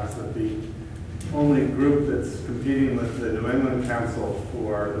overfishing stocks, that the only group that's competing with the New England Council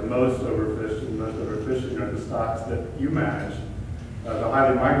for the most overfished and most overfishing are the stocks that you manage, the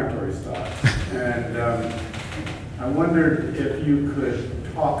highly migratory stocks. And I wondered if you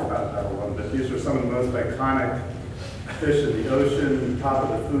could talk about that a little bit. These are some of the most iconic fish in the ocean, top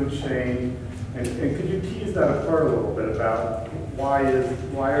of the food chain. And could you tease that apart a little bit about why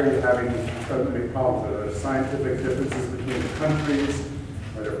are you having so many problems? Are there scientific differences between the countries?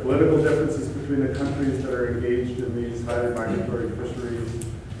 Are there political differences between the countries that are engaged in these highly migratory fisheries?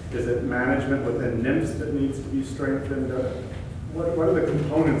 Is it management within NIMS that needs to be strengthened? What are the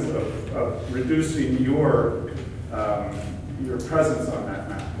components of reducing your presence on that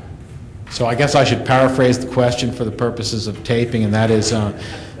map? So I guess I should paraphrase the question for the purposes of taping, and that is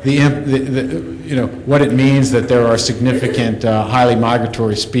what it means that there are significant highly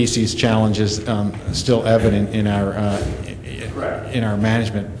migratory species challenges still evident in our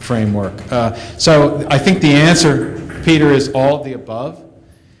management framework. So I think the answer, Peter, is all of the above.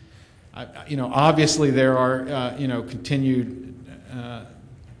 Obviously there are continued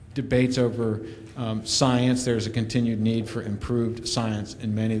debates over science. There's a continued need for improved science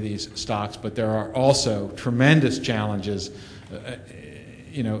in many of these stocks, but there are also tremendous challenges,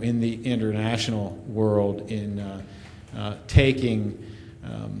 in the international world in taking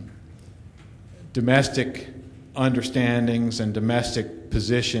domestic understandings and domestic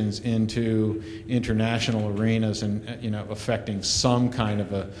positions into international arenas and affecting some kind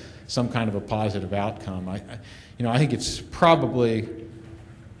of a positive outcome. I think it's probably,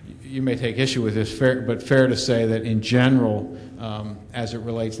 you may take issue with this, but fair to say that in general, as it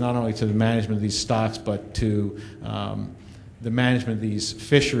relates not only to the management of these stocks, but to the management of these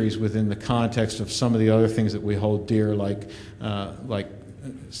fisheries within the context of some of the other things that we hold dear, like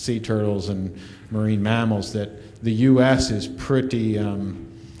sea turtles and marine mammals, that the U.S. is pretty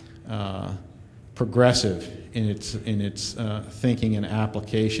progressive in its thinking and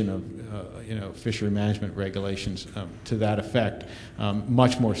application of fishery management regulations to that effect,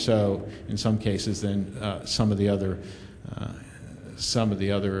 much more so in some cases than some of the other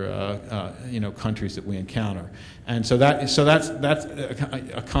countries that we encounter. And so that's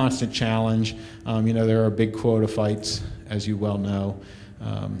a constant challenge. There are big quota fights, as you well know,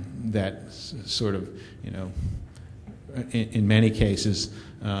 that sort of in many cases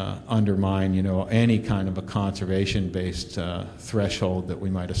undermine any kind of a conservation-based threshold that we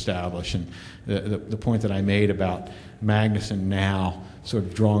might establish. And the point that I made about Magnuson now sort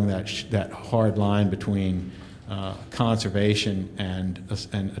of drawing that hard line between conservation and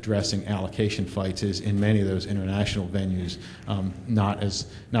addressing allocation fights is in many of those international venues not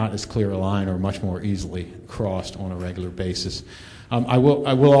as clear a line or much more easily crossed on a regular basis. I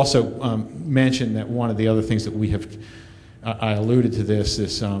will also mention that one of the other things that we have, I alluded to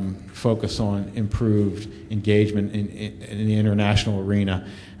this focus on improved engagement in the international arena,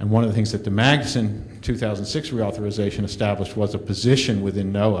 And one of the things that the Magnuson 2006 reauthorization established was a position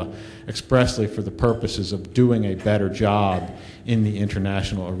within NOAA expressly for the purposes of doing a better job in the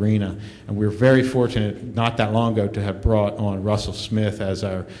international arena. And we were very fortunate not that long ago to have brought on Russell Smith as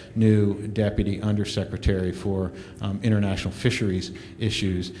our new Deputy Undersecretary for International Fisheries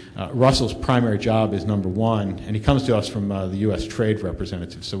Issues. Russell's primary job is number one, and he comes to us from the U.S. Trade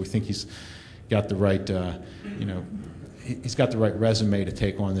Representative, so we think he's got the right, he's got the right resume to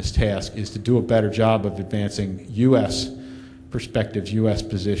take on this task, is to do a better job of advancing U.S. perspectives, U.S.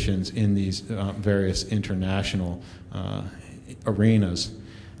 positions in these various international arenas,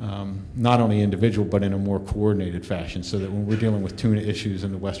 not only individual but in a more coordinated fashion, so that when we're dealing with tuna issues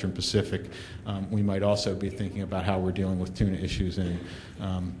in the Western Pacific, we might also be thinking about how we're dealing with tuna issues in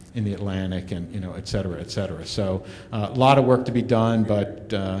the Atlantic, and et cetera, et cetera. So a lot of work to be done,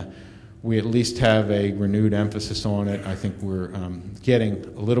 but we at least have a renewed emphasis on it. I think we're getting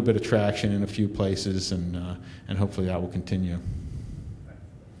a little bit of traction in a few places, and hopefully that will continue.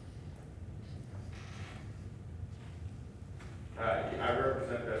 I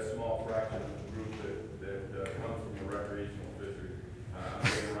represent that small fraction of the group that comes from the recreational fishery. I'm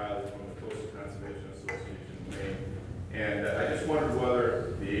Dan Riley from the Coastal Conservation Association of Maine. And I just wondered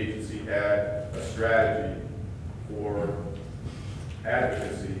whether the agency had a strategy for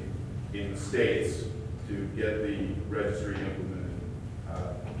advocacy in the states to get the registry implemented.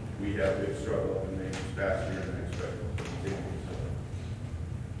 We have a big struggle up in Maine faster than expected.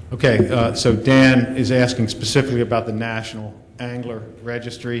 Okay, so Dan is asking specifically about the National Angler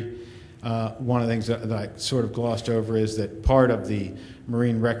Registry. One of the things that I sort of glossed over is that part of the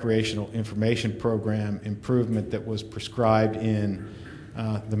Marine Recreational Information Program improvement that was prescribed in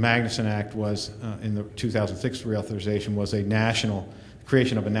the Magnuson Act was, in the 2006 reauthorization, was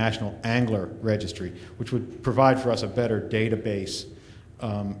creation of a National Angler Registry, which would provide for us a better database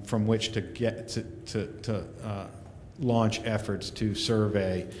from which to get to launch efforts to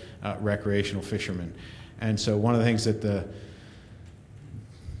survey recreational fishermen. And so one of the things that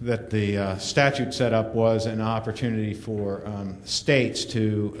the statute set up was an opportunity for states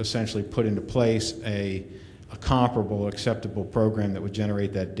to essentially put into place a comparable, acceptable program that would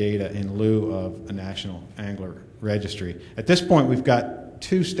generate that data in lieu of a National Angler Registry. At this point, we've got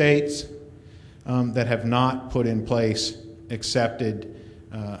 2 states that have not put in place accepted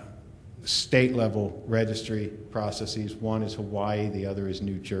state-level registry processes. One is Hawaii, the other is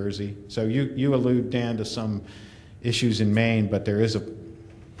New Jersey. So you allude, Dan, to some issues in Maine, but there is a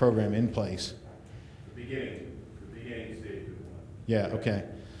program in place. The beginning stage of one. Yeah, okay.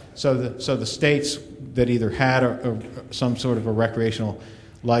 So the states that either had some sort of a recreational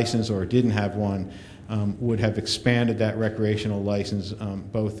license or didn't have one would have expanded that recreational license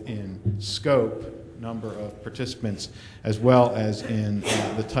both in scope, number of participants, as well as in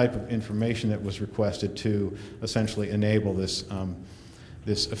the type of information that was requested to essentially enable this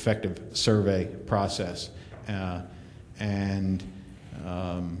effective survey process.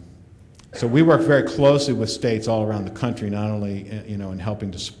 So we work very closely with states all around the country, not only in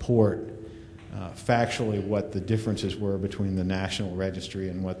helping to support factually what the differences were between the national registry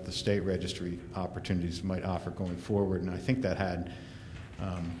and what the state registry opportunities might offer going forward. And I think that had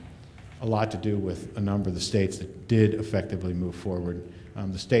a lot to do with a number of the states that did effectively move forward.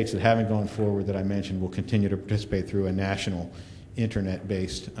 The states that haven't gone forward that I mentioned will continue to participate through a national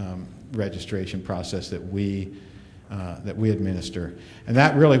internet-based registration process that we administer. And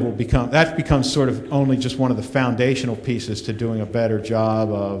that really will becomes sort of only just one of the foundational pieces to doing a better job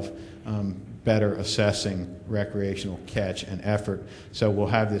of better assessing recreational catch and effort. So we'll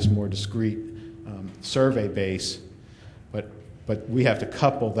have this more discrete survey base, but we have to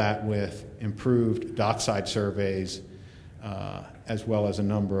couple that with improved dockside surveys as well as a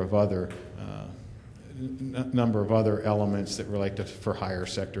number of other elements that relate to for-hire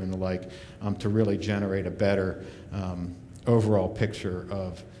sector and the like to really generate a better overall picture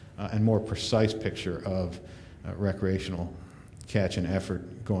of and more precise picture of recreational catch and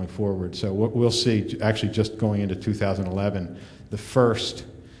effort going forward. So what we'll see, actually just going into 2011, the first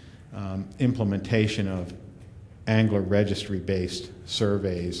implementation of angler registry-based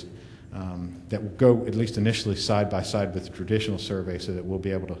surveys that will go, at least initially, side by side with the traditional survey, so that we'll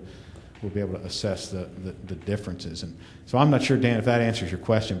be able to assess the differences. And so I'm not sure, Dan, if that answers your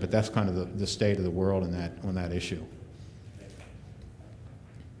question, but that's kind of the state of the world on that issue.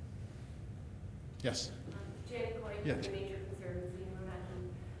 Yes. Janet Coyne Yeah. from the Nature Conservancy in Rhode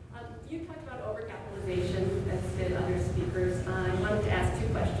Island. You talked about overcapitalization, as did other speakers. I wanted to ask 2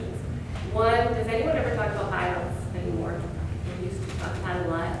 questions. One, does anyone ever talk about buyouts anymore? We used to talk about it a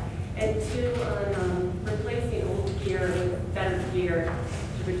lot. And 2, on replacing old gear with better gear.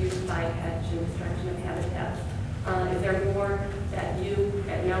 to reduce bycatch and destruction of habitats. Is there more that you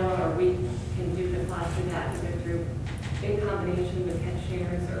at NOAA or we can do to foster that, either through in combination with catch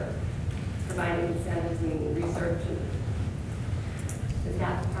shares or providing incentives and research? Is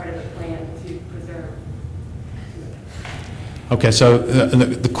that part of the plan to preserve? Okay, so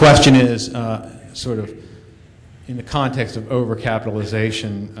the question is sort of in the context of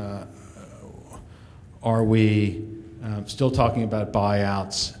overcapitalization, are we still talking about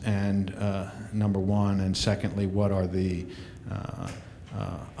buyouts, and number one, and secondly, what are the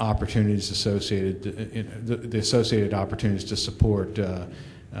opportunities associated, the associated opportunities to support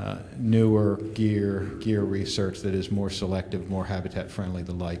newer gear research that is more selective, more habitat friendly,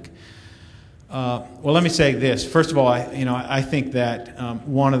 the like. Well, let me say this. First of all, I think that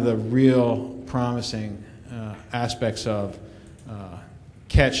one of the real promising aspects of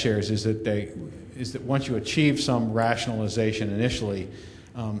catch shares is that once you achieve some rationalization initially,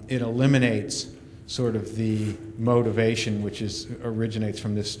 it eliminates sort of the motivation which originates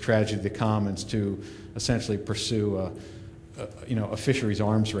from this tragedy of the commons to essentially pursue a fisheries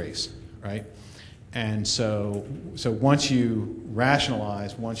arms race, right? And so once you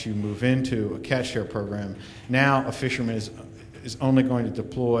rationalize, once you move into a catch share program, now a fisherman is only going to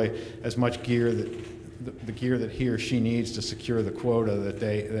deploy as much gear the gear that he or she needs to secure the quota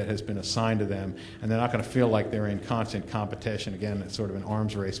that has been assigned to them, and they're not going to feel like they're in constant competition. Again, it's sort of an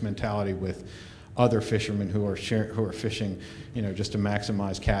arms race mentality with other fishermen who are fishing, just to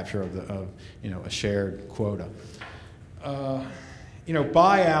maximize capture of a shared quota.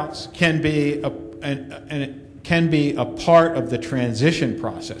 Buyouts can be and it can be a part of the transition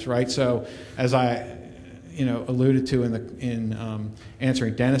process, right? So, as I alluded to in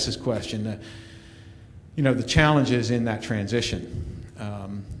answering Dennis's question, the challenges in that transition.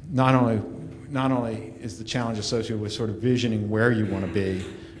 Not only is the challenge associated with sort of visioning where you want to be,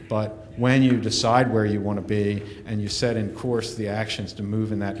 but when you decide where you want to be and you set in course the actions to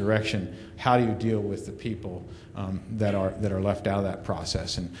move in that direction, how do you deal with the people that are left out of that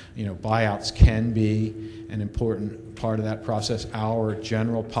process? And buyouts can be an important part of that process. Our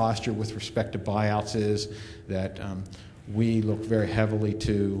general posture with respect to buyouts is that we look very heavily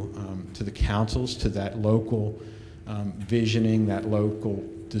to the councils, to that local visioning, that local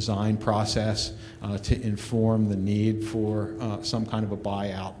design process to inform the need for some kind of a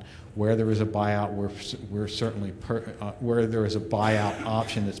buyout. Where there is a buyout, we're certainly where there is a buyout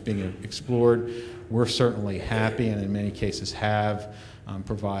option that's being explored, we're certainly happy, and in many cases have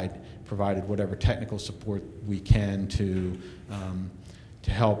provided whatever technical support we can to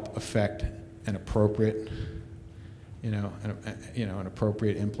help affect an appropriate, an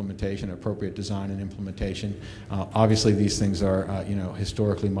appropriate implementation, appropriate design and implementation. Obviously, these things are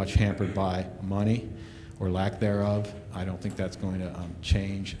historically much hampered by money or lack thereof. I don't think that's going to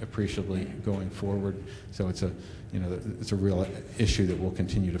change appreciably going forward. So it's a real issue that we'll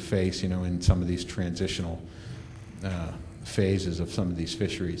continue to face, in some of these transitional phases of some of these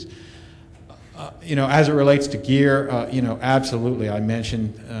fisheries. As it relates to gear, absolutely. I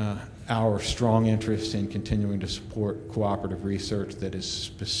mentioned our strong interest in continuing to support cooperative research that is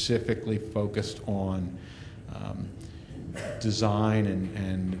specifically focused on design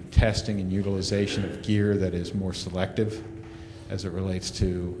and testing and utilization of gear that is more selective as it relates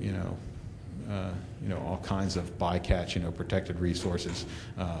to all kinds of bycatch, protected resources,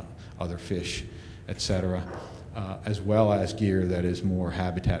 other fish, etc., as well as gear that is more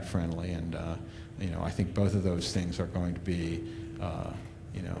habitat friendly. And I think both of those things are going to be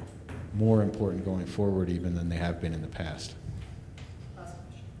more important going forward even than they have been in the past.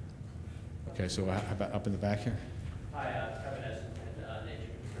 Okay, so how about up in the back here? Hi, Kevin Essen at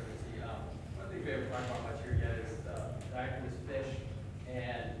Nature Conservancy. One thing we haven't talked about much here yet is diaphragm fish,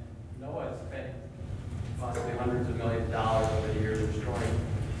 and NOAA has spent possibly hundreds of millions of dollars over the years restoring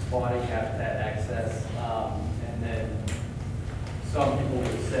spawning habitat access, and then some people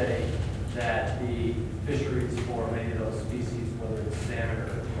would say that the fisheries for many of those species, whether it's salmon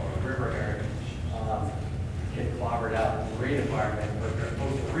or river herring, get clobbered out in the marine environment for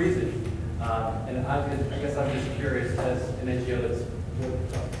a reason. And I guess I'm just curious, as an NGO that's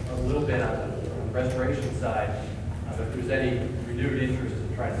worked a little bit on the restoration side, if there's any renewed interest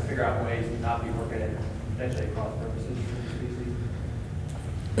in trying to figure out ways to not be working at potentially cross purposes for the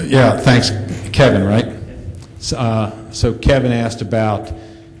species. Yeah, thanks, Kevin, right? So Kevin asked about,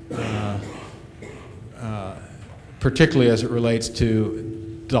 particularly as it relates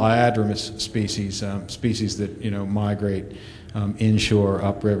to diadromous species, species that migrate inshore,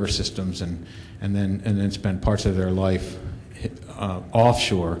 upriver systems, and then spend parts of their life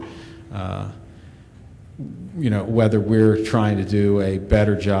offshore. whether we're trying to do a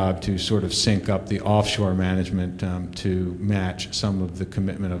better job to sort of sync up the offshore management to match some of the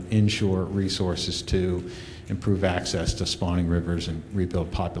commitment of inshore resources to improve access to spawning rivers and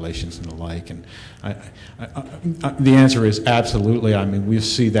rebuild populations and the like. And the answer is absolutely. I mean, we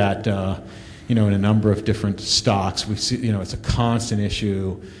see that in a number of different stocks. We see, it's a constant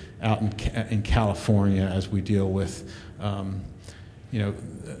issue out in California as we deal with,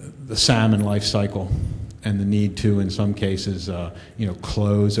 the salmon life cycle and the need to, in some cases,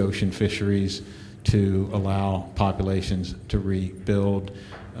 close ocean fisheries to allow populations to rebuild.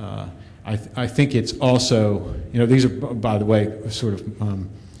 I think it's also, these are, by the way, sort of,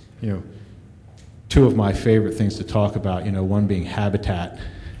 two of my favorite things to talk about, one being habitat,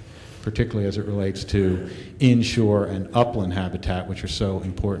 particularly as it relates to inshore and upland habitat, which are so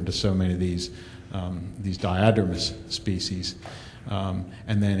important to so many of these diadermous species.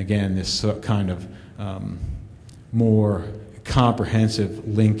 And then again, this kind of more comprehensive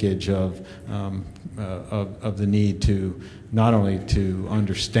linkage of the need to not only to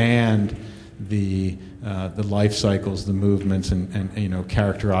understand the life cycles, the movements, and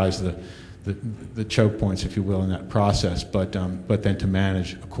characterize the choke points, if you will, in that process, but then to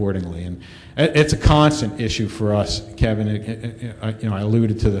manage accordingly. And it's a constant issue for us, Kevin. I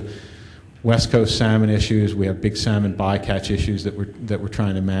alluded to the West Coast salmon issues. We have big salmon bycatch issues that we're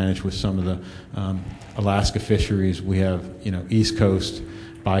trying to manage with some of the Alaska fisheries. We have East Coast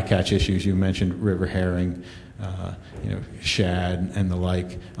bycatch issues. You mentioned river herring, shad, and the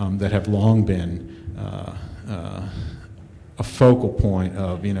like that have long been a focal point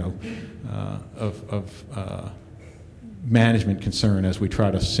of management concern as we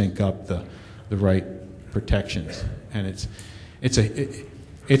try to sync up the right protections. And it's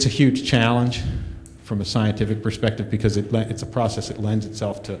a huge challenge from a scientific perspective because it's a process that lends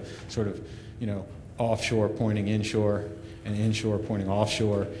itself to sort of offshore pointing inshore and inshore pointing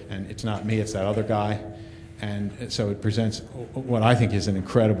offshore, and it's not me, it's that other guy. And so it presents what I think is an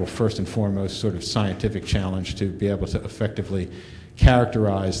incredible, first and foremost, sort of scientific challenge to be able to effectively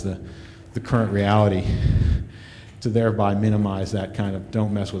characterize the current reality to thereby minimize that kind of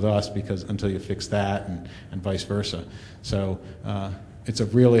don't mess with us because until you fix that and vice versa. So it's a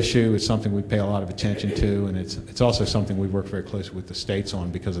real issue. It's something we pay a lot of attention to, and it's also something we work very closely with the states on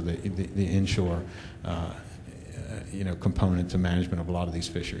because of the inshore component to management of a lot of these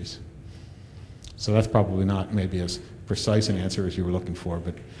fisheries. So that's probably not maybe as precise an answer as you were looking for,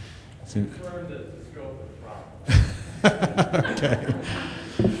 but it's confirm the scope of the problem. Okay.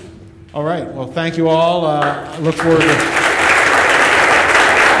 All right. Well, thank you all. I look forward to